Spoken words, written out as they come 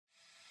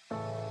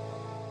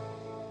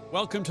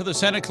Welcome to the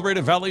Santa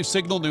Clarita Valley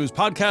Signal News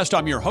Podcast.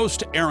 I'm your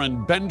host,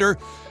 Aaron Bender.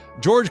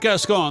 George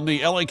Gascón,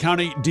 the LA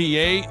County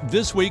DA,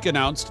 this week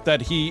announced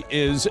that he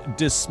is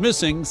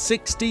dismissing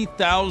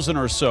 60,000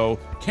 or so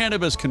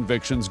cannabis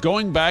convictions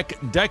going back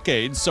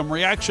decades. Some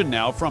reaction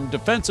now from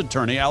defense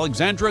attorney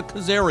Alexandra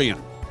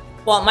Kazarian.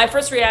 Well, my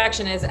first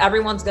reaction is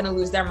everyone's going to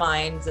lose their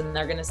minds and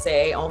they're going to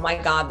say, oh my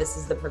God, this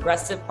is the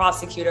progressive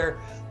prosecutor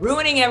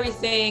ruining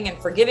everything and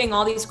forgiving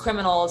all these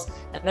criminals.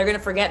 And they're going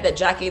to forget that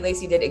Jackie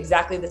Lacey did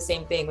exactly the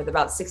same thing with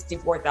about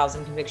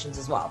 64,000 convictions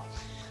as well.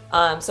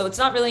 So it's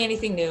not really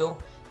anything new.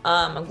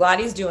 I'm glad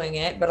he's doing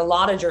it, but a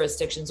lot of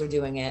jurisdictions are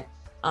doing it.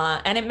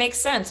 And it makes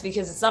sense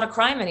because it's not a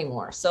crime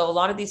anymore. So a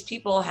lot of these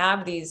people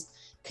have these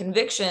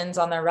convictions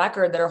on their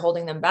record that are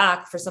holding them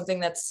back for something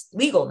that's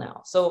legal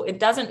now. So it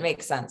doesn't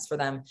make sense for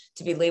them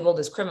to be labeled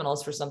as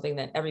criminals for something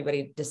that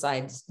everybody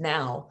decides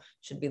now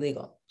should be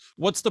legal.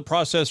 What's the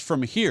process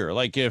from here?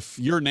 Like, if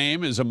your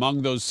name is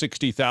among those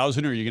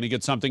 60,000, are you going to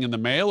get something in the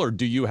mail, or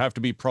do you have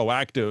to be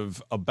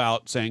proactive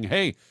about saying,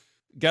 hey,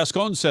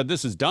 Gascón said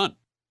this is done?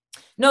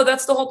 No,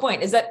 that's the whole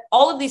point, is that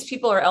all of these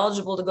people are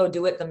eligible to go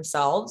do it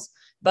themselves,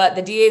 but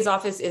the DA's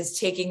office is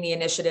taking the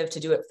initiative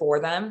to do it for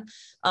them.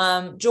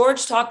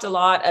 George talked a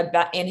lot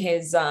about in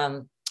his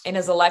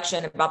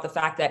election about the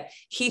fact that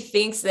he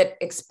thinks that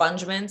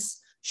expungements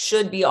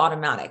should be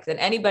automatic, that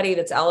anybody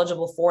that's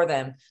eligible for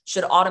them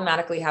should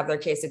automatically have their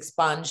case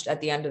expunged at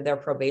the end of their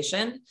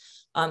probation.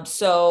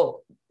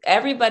 So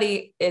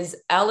everybody is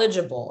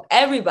eligible.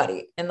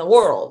 Everybody in the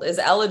world is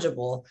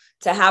eligible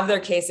to have their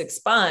case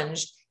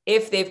expunged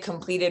if they've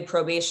completed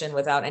probation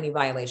without any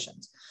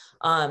violations.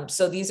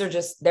 So these are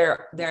just,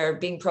 they're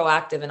being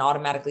proactive and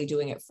automatically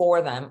doing it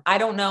for them. I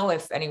don't know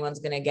if anyone's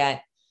going to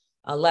get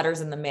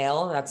letters in the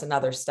mail. That's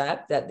another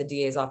step that the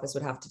DA's office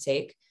would have to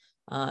take.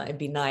 It'd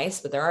be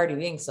nice, but they're already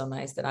being so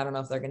nice that I don't know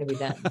if they're going to be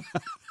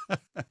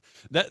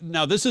done.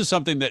 Now, this is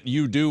something that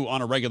you do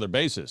on a regular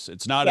basis.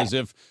 It's not as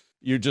if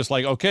you're just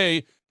like,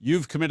 okay,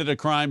 you've committed a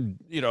crime,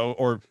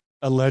 or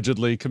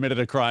allegedly committed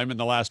a crime in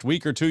the last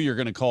week or two. You're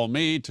going to call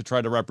me to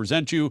try to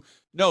represent you.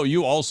 No,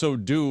 you also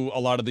do a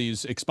lot of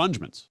these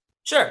expungements.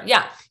 Sure.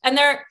 Yeah. And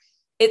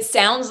it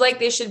sounds like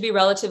they should be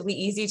relatively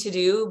easy to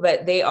do,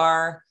 but they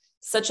are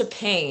such a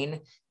pain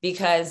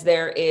because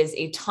there is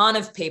a ton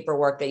of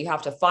paperwork that you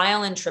have to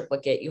file in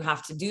triplicate. You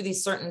have to do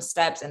these certain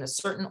steps in a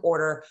certain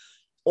order,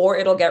 or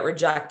it'll get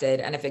rejected.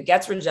 And if it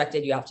gets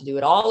rejected, you have to do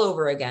it all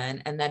over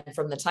again. And then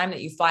from the time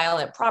that you file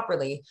it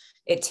properly,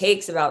 it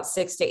takes about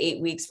 6 to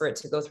 8 weeks for it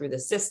to go through the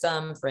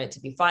system, for it to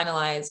be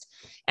finalized.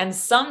 And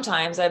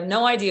sometimes, I have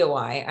no idea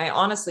why, I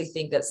honestly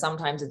think that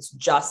sometimes it's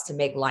just to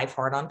make life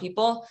hard on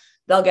people.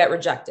 They'll get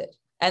rejected.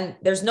 And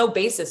there's no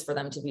basis for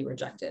them to be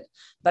rejected.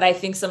 But I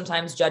think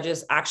sometimes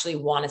judges actually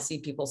want to see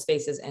people's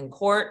faces in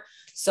court.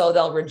 So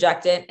they'll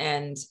reject it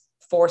and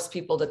force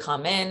people to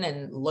come in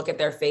and look at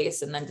their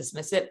face and then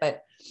dismiss it.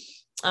 But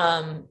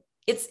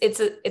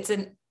it's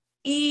an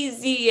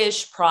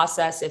easy-ish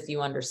process if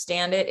you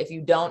understand it. If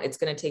you don't, it's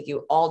going to take you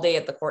all day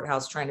at the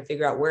courthouse trying to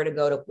figure out where to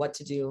go to what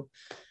to do.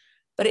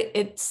 But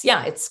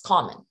it's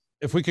common.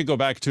 If we could go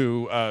back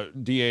to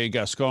DA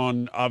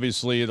Gascón,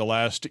 obviously the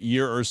last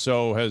year or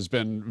so has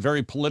been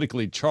very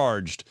politically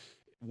charged.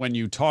 When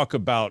you talk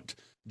about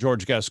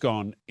George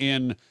Gascón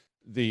in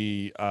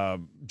the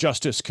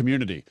justice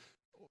community,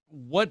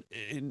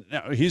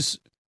 now he's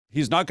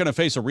not going to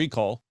face a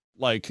recall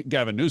like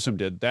Gavin Newsom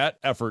did. That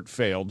effort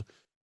failed.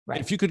 Right.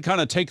 If you could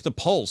kind of take the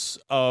pulse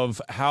of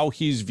how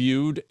he's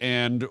viewed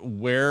and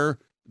where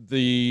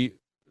the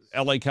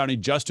LA County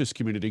justice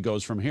community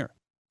goes from here.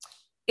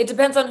 It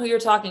depends on who you're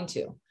talking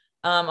to.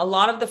 A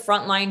lot of the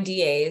frontline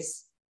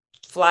DAs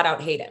flat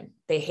out hate him.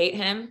 They hate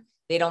him.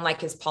 They don't like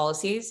his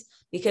policies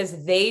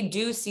because they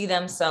do see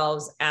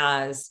themselves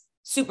as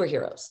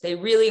superheroes. They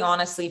really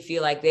honestly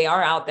feel like they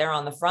are out there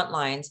on the front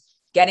lines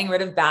getting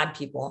rid of bad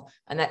people,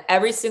 and that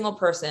every single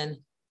person,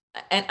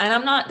 and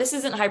I'm not, this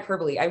isn't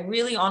hyperbole. I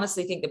really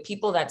honestly think the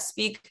people that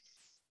speak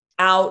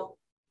out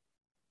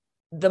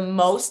the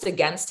most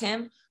against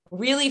him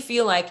really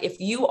feel like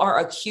if you are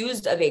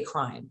accused of a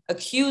crime,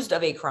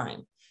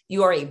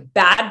 you are a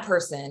bad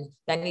person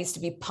that needs to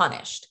be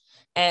punished.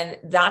 And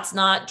that's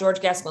not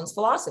George Gascón's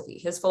philosophy.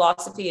 His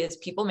philosophy is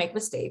people make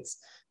mistakes.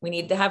 We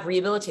need to have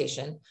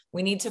rehabilitation.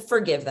 We need to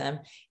forgive them.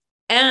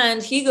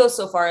 And he goes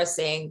so far as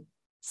saying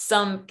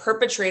some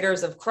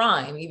perpetrators of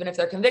crime, even if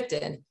they're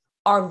convicted,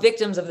 are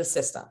victims of the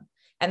system.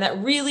 And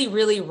that really,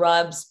 really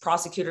rubs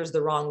prosecutors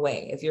the wrong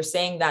way. If you're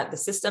saying that the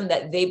system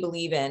that they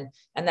believe in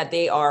and that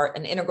they are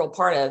an integral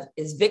part of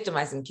is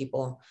victimizing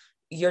people,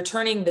 you're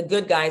turning the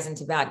good guys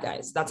into bad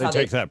guys. That's how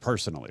they take that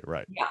personally,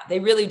 right? Yeah, they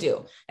really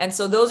do. And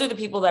so those are the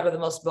people that are the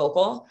most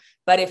vocal.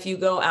 But if you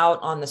go out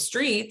on the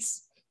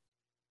streets,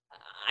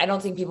 I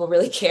don't think people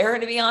really care,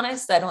 to be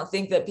honest. I don't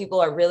think that people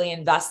are really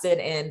invested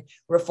in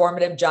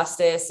reformative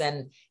justice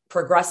and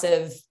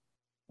progressive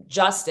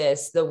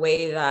justice the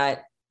way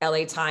that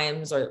LA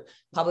Times or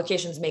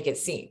publications make it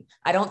seem.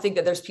 I don't think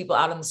that there's people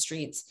out on the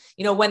streets.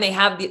 You know, when they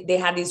had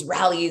these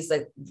rallies,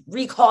 like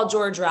recall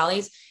George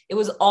rallies, it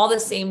was all the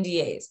same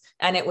DAs.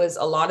 And it was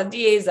a lot of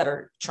DAs that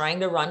are trying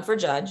to run for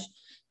judge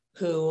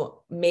who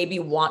maybe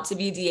want to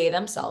be DA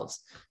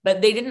themselves,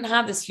 but they didn't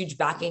have this huge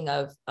backing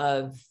of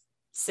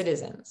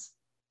citizens.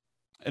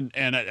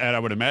 And I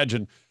would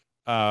imagine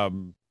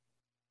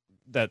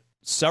that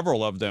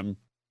several of them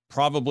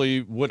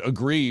probably would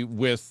agree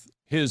with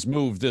his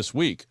move this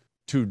week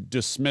to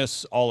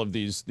dismiss all of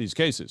these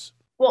cases.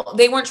 Well,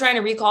 they weren't trying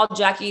to recall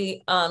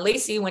Jackie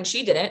Lacey when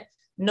she did it.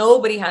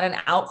 Nobody had an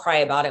outcry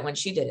about it when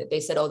she did it. They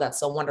said, oh, that's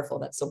so wonderful.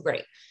 That's so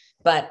great.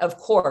 But of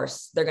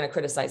course, they're going to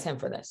criticize him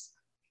for this.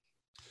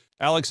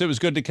 Alex, it was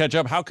good to catch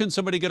up. How can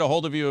somebody get a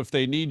hold of you if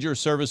they need your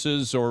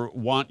services or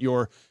want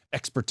your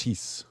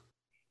expertise?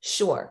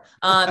 Sure.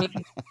 You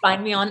can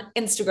find me on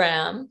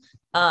Instagram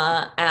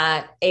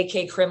at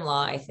AK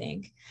Crimlaw, I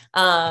think.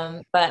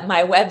 But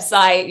my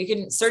website, you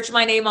can search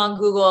my name on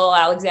Google,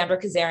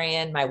 Alexandra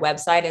Kazarian. My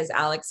website is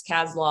Alex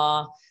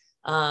Kazlaw.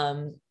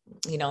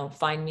 You know,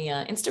 find me.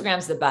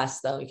 Instagram's the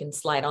best, though. You can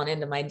slide on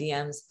into my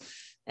DMs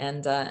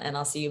and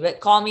I'll see you. But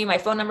call me. My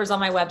phone number's on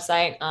my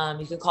website.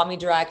 You can call me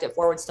direct. It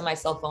forwards to my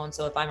cell phone.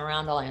 So if I'm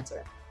around, I'll answer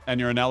it. And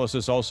your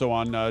analysis also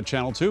on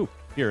Channel 2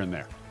 here and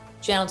there.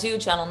 Channel 2,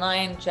 Channel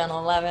 9, Channel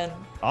 11.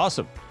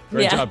 Awesome.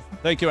 Great job.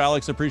 Thank you,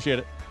 Alex. Appreciate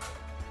it.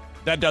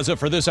 That does it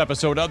for this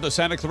episode of the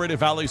Santa Clarita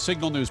Valley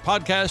Signal News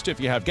Podcast. If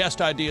you have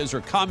guest ideas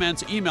or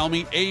comments, email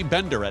me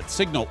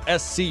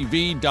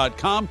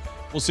abender@signalscv.com.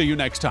 We'll see you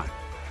next time.